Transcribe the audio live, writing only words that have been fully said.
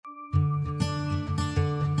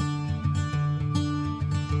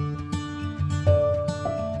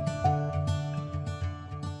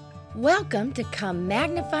Welcome to Come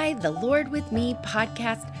Magnify the Lord with Me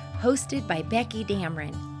podcast hosted by Becky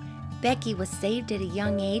Dameron. Becky was saved at a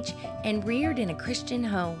young age and reared in a Christian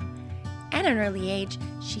home. At an early age,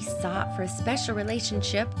 she sought for a special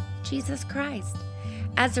relationship with Jesus Christ.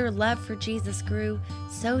 As her love for Jesus grew,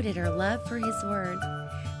 so did her love for His Word.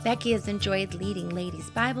 Becky has enjoyed leading ladies'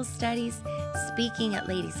 Bible studies, speaking at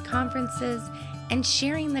ladies' conferences, and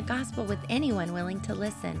sharing the gospel with anyone willing to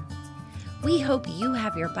listen. We hope you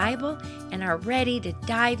have your Bible and are ready to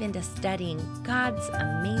dive into studying God's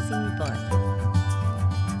amazing book.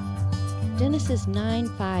 Genesis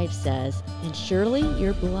 9:5 says, "And surely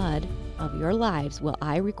your blood of your lives will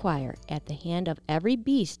I require. At the hand of every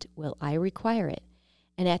beast will I require it.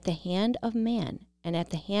 And at the hand of man, and at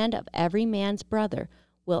the hand of every man's brother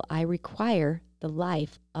will I require the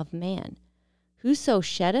life of man. Whoso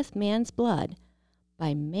sheddeth man's blood,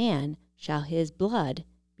 by man shall his blood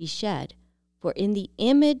be shed. For in the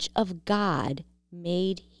image of God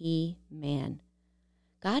made he man."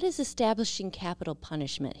 God is establishing capital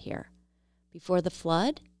punishment here. Before the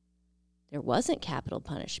flood, there wasn't capital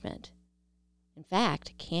punishment. In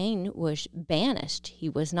fact, Cain was banished. He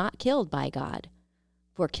was not killed by God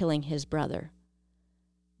for killing his brother.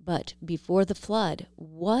 But before the flood,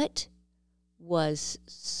 what was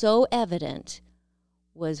so evident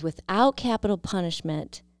was without capital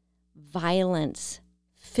punishment, violence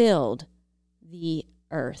filled the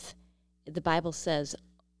earth. The Bible says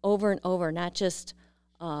over and over, not just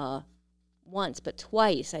once, but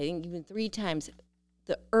twice, I think even 3 times,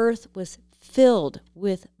 the earth was filled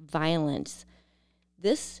with violence.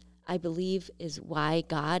 This, I believe, is why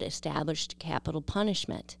God established capital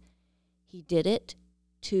punishment. He did it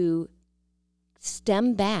to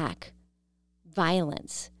stem back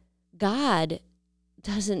violence. God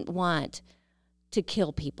doesn't want to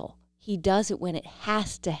kill people. He does it when it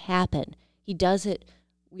has to happen. He does it,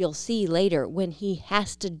 we'll see later, when he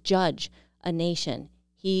has to judge a nation.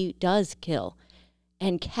 He does kill.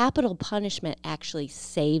 And capital punishment actually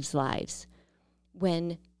saves lives.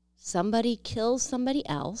 When somebody kills somebody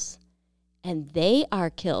else and they are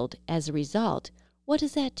killed as a result, what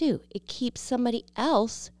does that do? It keeps somebody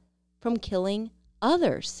else from killing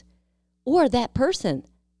others. Or that person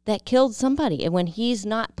that killed somebody, and when he's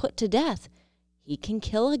not put to death, he can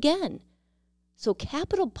kill again. So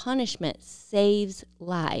capital punishment saves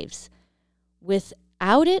lives.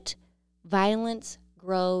 Without it, violence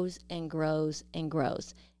grows and grows and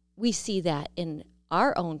grows. We see that in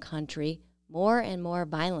our own country, more and more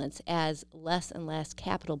violence as less and less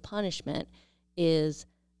capital punishment is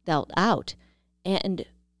dealt out. And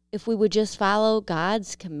if we would just follow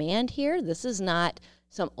God's command here, this is not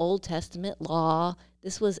some Old Testament law.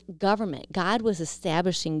 This was government. God was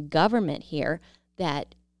establishing government here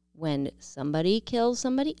that when somebody kills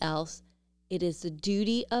somebody else, it is the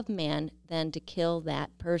duty of man then to kill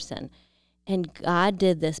that person. And God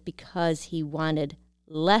did this because he wanted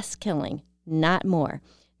less killing, not more.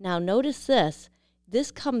 Now notice this.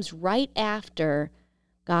 This comes right after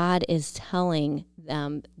God is telling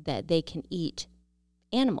them that they can eat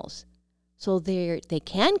animals. So they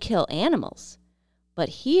can kill animals. But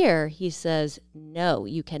here he says, no,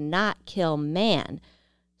 you cannot kill man.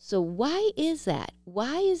 So why is that?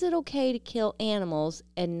 Why is it okay to kill animals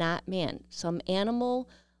and not man? Some animal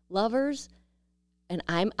lovers, and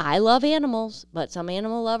I love animals, but some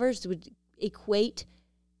animal lovers would equate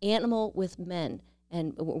animal with men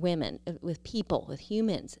and women, with people, with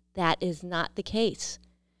humans. That is not the case.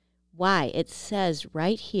 Why? It says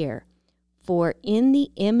right here, for in the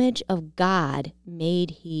image of God made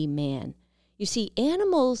he man. You see,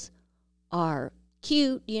 animals are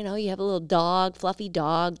cute, you have a little dog, fluffy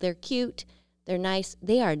dog. They're cute. They're nice.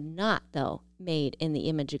 They are not, though, made in the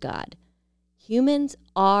image of God. Humans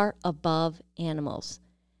are above animals.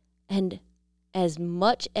 And as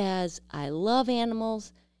much as I love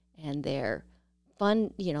animals and they're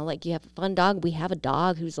fun, like you have a fun dog, we have a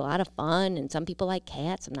dog who's a lot of fun, and some people like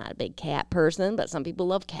cats. I'm not a big cat person, but some people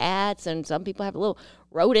love cats, and some people have little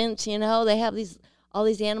rodents, they have all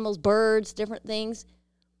these animals, birds, different things.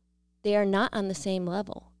 They are not on the same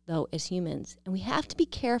level, though, as humans. And we have to be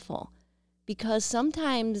careful because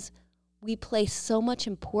sometimes we place so much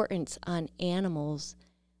importance on animals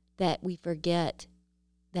that we forget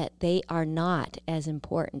that they are not as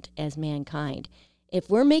important as mankind. If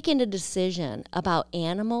we're making a decision about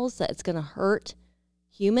animals that's going to hurt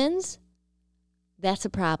humans, that's a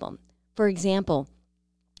problem. For example,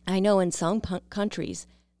 I know in some countries,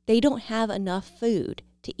 they don't have enough food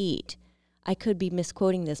to eat. I could be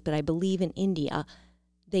misquoting this, but I believe in India,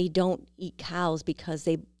 they don't eat cows because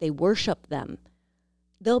they worship them.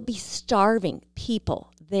 They'll be starving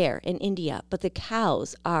people there in India, but the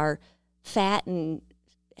cows are fat and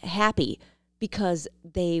happy because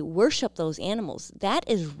they worship those animals. That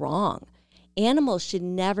is wrong. Animals should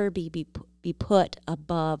never be put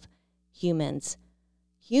above humans.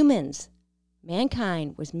 Humans,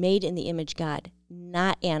 mankind was made in the image of God,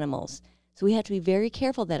 not animals. So we have to be very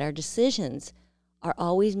careful that our decisions are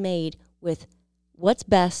always made with what's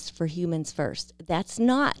best for humans first. That's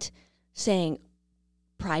not saying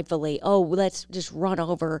pridefully, oh, let's just run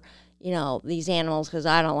over, these animals because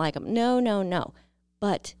I don't like them. No.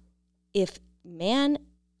 But if man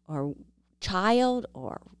or child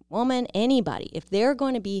or woman, anybody, if they're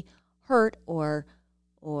going to be hurt or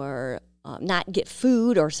not get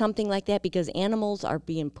food or something like that because animals are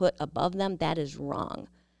being put above them, that is wrong.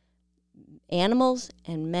 Animals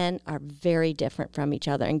and men are very different from each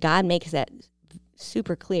other, and God makes that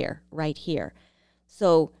super clear right here.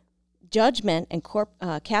 So judgment and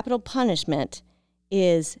capital punishment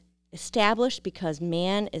is established because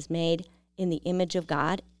man is made in the image of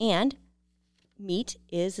God, and meat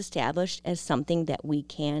is established as something that we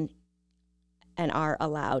can and are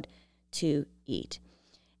allowed to eat.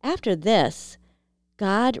 After this,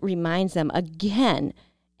 God reminds them again,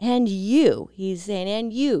 and you, he's saying,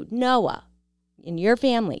 and you, Noah, in your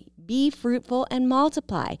family, be fruitful and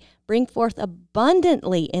multiply, bring forth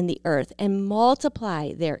abundantly in the earth and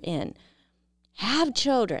multiply therein. Have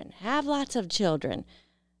children, have lots of children.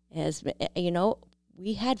 As you know,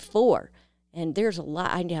 we had 4, and there's a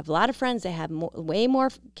lot. I have a lot of friends that have way more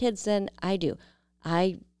kids than I do.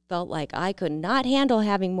 I felt like I could not handle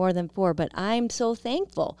having more than 4, but I'm so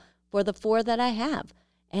thankful for the 4 that I have.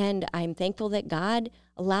 And I'm thankful that God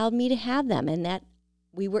allowed me to have them and that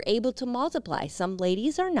we were able to multiply. Some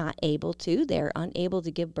ladies are not able to. They're unable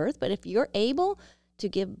to give birth. But if you're able to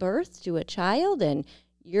give birth to a child and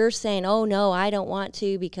you're saying, oh, no, I don't want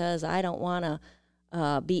to because I don't want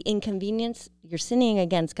to be inconvenienced, you're sinning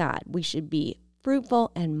against God. We should be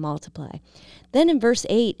fruitful and multiply. Then in verse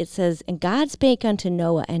 8, it says, and God spake unto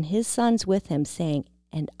Noah and his sons with him, saying,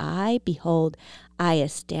 and I, behold, I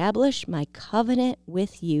establish my covenant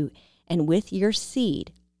with you and with your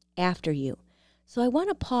seed after you. So I want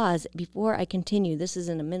to pause before I continue. This is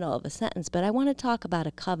in the middle of a sentence, but I want to talk about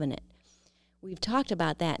a covenant. We've talked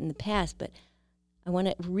about that in the past, but I want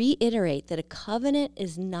to reiterate that a covenant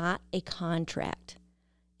is not a contract.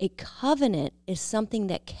 A covenant is something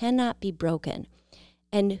that cannot be broken.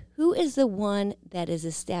 And who is the one that is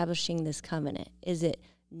establishing this covenant? Is it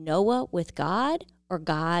Noah with God or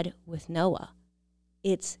God with Noah?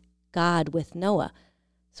 It's God with Noah.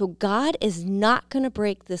 So God is not going to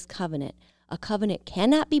break this covenant. A covenant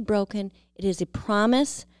cannot be broken. It is a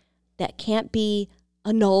promise that can't be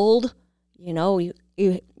annulled. You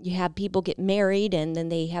have people get married and then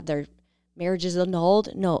they have their marriages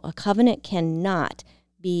annulled. No, a covenant cannot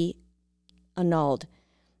be annulled.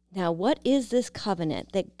 Now, what is this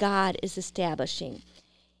covenant that God is establishing?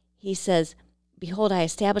 He says, behold, I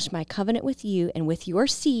establish my covenant with you and with your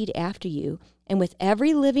seed after you and with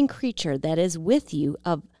every living creature that is with you,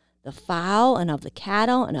 of the fowl and of the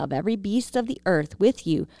cattle and of every beast of the earth with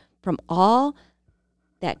you, from all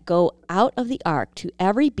that go out of the ark to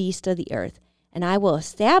every beast of the earth. And I will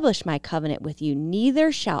establish my covenant with you.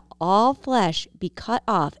 Neither shall all flesh be cut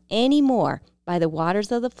off any more by the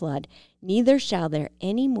waters of the flood, neither shall there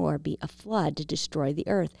any more be a flood to destroy the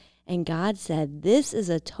earth. And God said, this is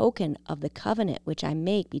a token of the covenant which I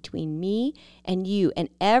make between me and you and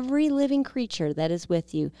every living creature that is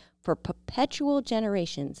with you for perpetual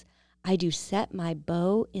generations. I do set my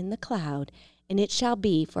bow in the cloud, and it shall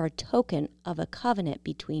be for a token of a covenant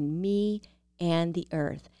between me and the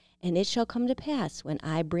earth. And it shall come to pass, when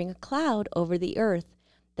I bring a cloud over the earth,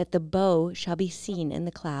 that the bow shall be seen in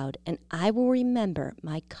the cloud, and I will remember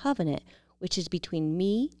my covenant, which is between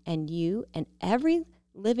me and you and every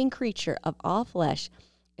living creature of all flesh,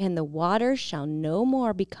 and the waters shall no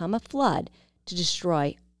more become a flood to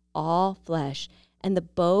destroy all flesh. And the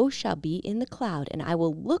bow shall be in the cloud, and I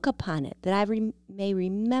will look upon it, that I may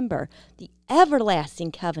remember the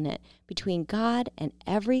everlasting covenant between God and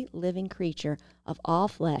every living creature of all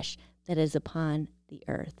flesh that is upon the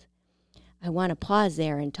earth. I want to pause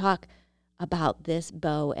there and talk about this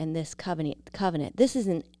bow and this covenant. This is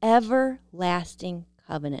an everlasting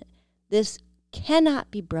covenant. This cannot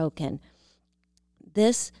be broken.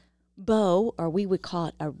 This bow, or we would call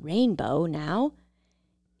it a rainbow now,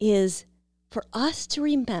 is for us to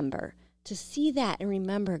remember, to see that and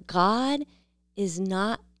remember God is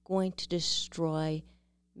not going to destroy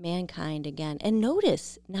mankind again. And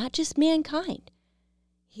notice, not just mankind.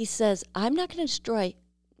 He says, I'm not going to destroy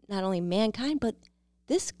not only mankind, but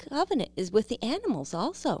this covenant is with the animals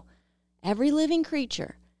also. Every living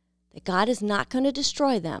creature. that God is not going to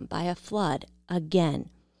destroy them by a flood again.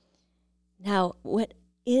 Now, what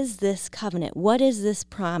is this covenant? What is this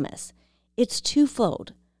promise? It's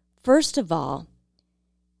twofold. First of all,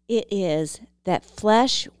 it is that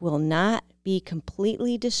flesh will not be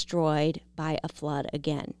completely destroyed by a flood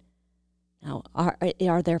again. Now,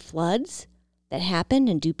 are there floods that happen,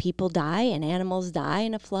 and do people die and animals die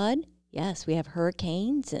in a flood? Yes, we have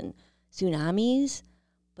hurricanes and tsunamis,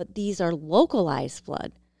 but these are localized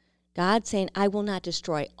flood. God's saying, I will not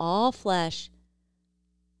destroy all flesh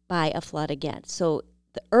by a flood again. So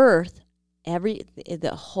the earth,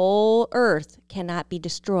 the whole earth cannot be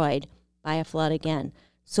destroyed by a flood again.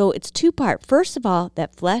 So it's two-part. First of all,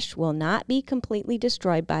 that flesh will not be completely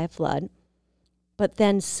destroyed by a flood. But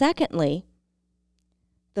then secondly,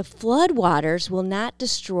 the flood waters will not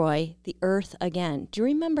destroy the earth again. Do you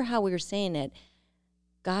remember how we were saying it?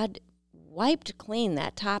 God wiped clean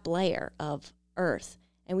that top layer of earth.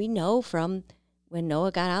 And we know from when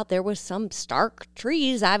Noah got out, there was some stark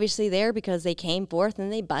trees obviously there because they came forth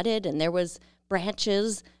and they budded, and there was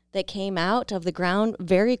branches that came out of the ground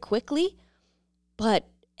very quickly. But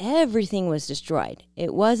everything was destroyed.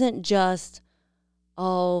 It wasn't just,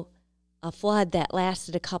 a flood that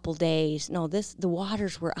lasted a couple days. No, the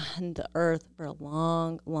waters were on the earth for a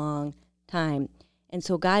long, long time. And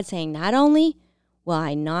so God's saying, not only will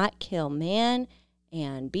I not kill man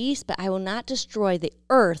and beast, but I will not destroy the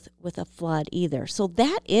earth with a flood either. So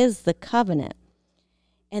that is the covenant.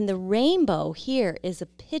 And the rainbow here is a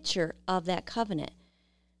picture of that covenant.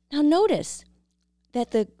 Now notice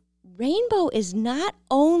that the rainbow is not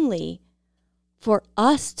only for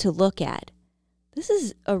us to look at. This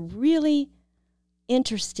is a really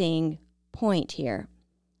interesting point here.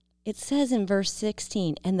 It says in verse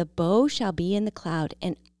 16, and the bow shall be in the cloud,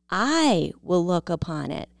 and I will look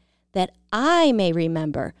upon it, that I may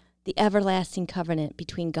remember the everlasting covenant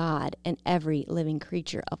between God and every living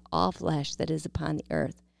creature of all flesh that is upon the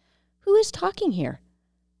earth. Who is talking here?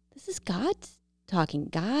 This is God talking.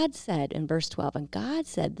 God said in verse 12, and God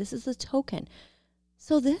said, this is the token.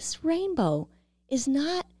 So this rainbow is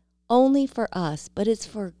not only for us, but it's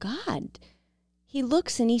for God. He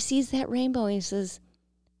looks and he sees that rainbow and he says,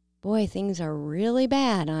 boy, things are really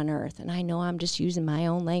bad on earth. And I know I'm just using my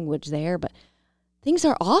own language there, but things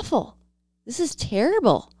are awful. This is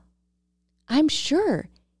terrible. I'm sure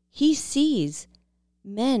he sees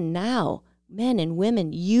men and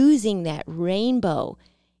women using that rainbow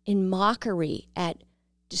in mockery at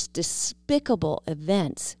just despicable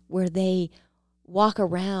events where they walk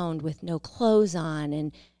around with no clothes on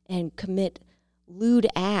and commit lewd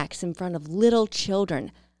acts in front of little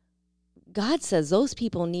children. God says those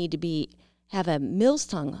people need to have a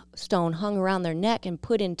millstone hung around their neck and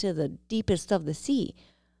put into the deepest of the sea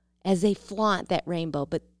as they flaunt that rainbow.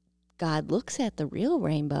 But God looks at the real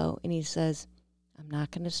rainbow and he says, I'm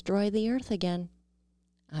not going to destroy the earth again.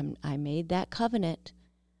 I made that covenant.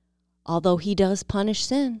 Although he does punish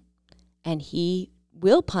sin, and he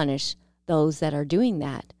will punish those that are doing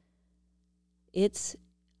that. It's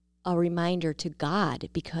a reminder to God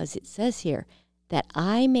because it says here that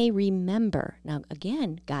I may remember. Now,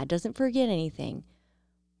 again, God doesn't forget anything,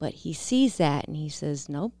 but he sees that and he says,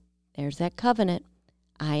 nope, there's that covenant.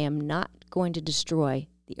 I am not going to destroy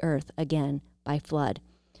the earth again by flood.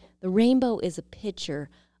 The rainbow is a picture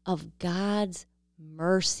of God's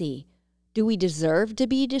mercy. Do we deserve to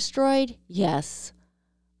be destroyed? Yes.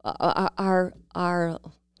 Our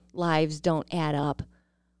lives don't add up.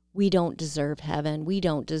 We don't deserve heaven. We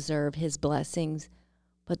don't deserve his blessings.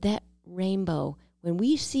 But that rainbow, when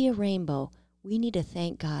we see a rainbow, we need to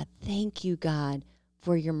thank God. Thank you, God,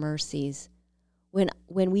 for your mercies. When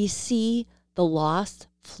we see the lost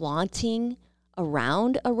flaunting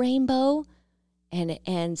around a rainbow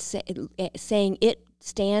and saying it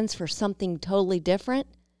stands for something totally different,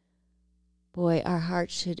 boy, our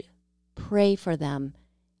hearts should pray for them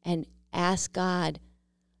and ask God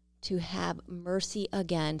to have mercy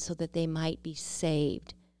again so that they might be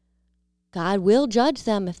saved. God will judge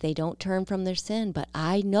them if they don't turn from their sin, but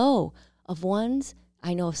I know of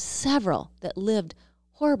several that lived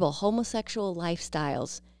horrible homosexual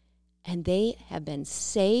lifestyles, and they have been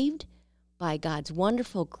saved by God's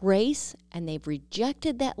wonderful grace, and they've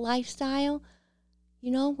rejected that lifestyle.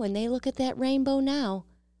 You know, when they look at that rainbow now,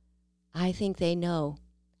 I think they know,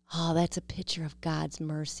 that's a picture of God's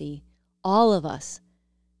mercy. All of us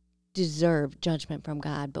deserve judgment from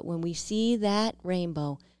God, but when we see that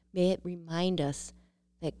rainbow, may it remind us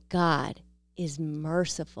that God is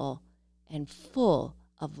merciful and full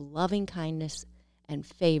of loving kindness and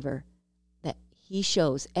favor that he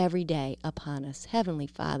shows every day upon us. Heavenly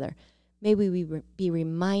Father, May we be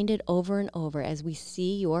reminded over and over as we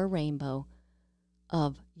see your rainbow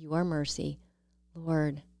of your mercy.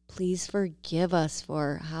 Lord, please forgive us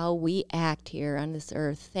for how we act here on this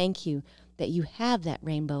earth. Thank you that you have that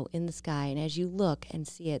rainbow in the sky, and as you look and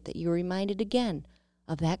see it, that you're reminded again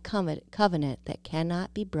of that covenant that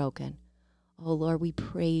cannot be broken. Oh, Lord, we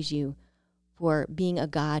praise you for being a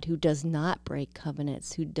God who does not break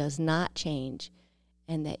covenants, who does not change,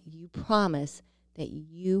 and that you promise that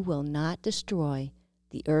you will not destroy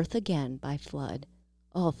the earth again by flood.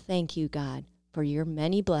 Oh, thank you, God, for your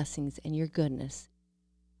many blessings and your goodness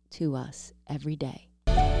to us every day.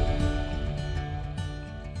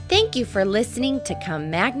 Thank you for listening to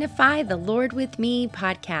Come Magnify the Lord with Me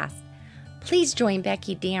podcast. Please join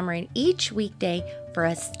Becky Dameron each weekday for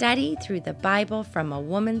a study through the Bible from a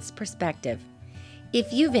woman's perspective.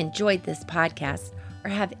 If you've enjoyed this podcast or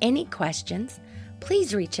have any questions,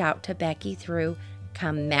 please reach out to Becky through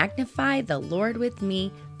Come Magnify the Lord with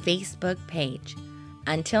Me Facebook page.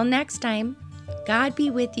 Until next time, God be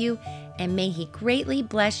with you, and may He greatly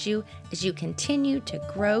bless you as you continue to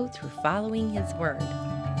grow through following His Word.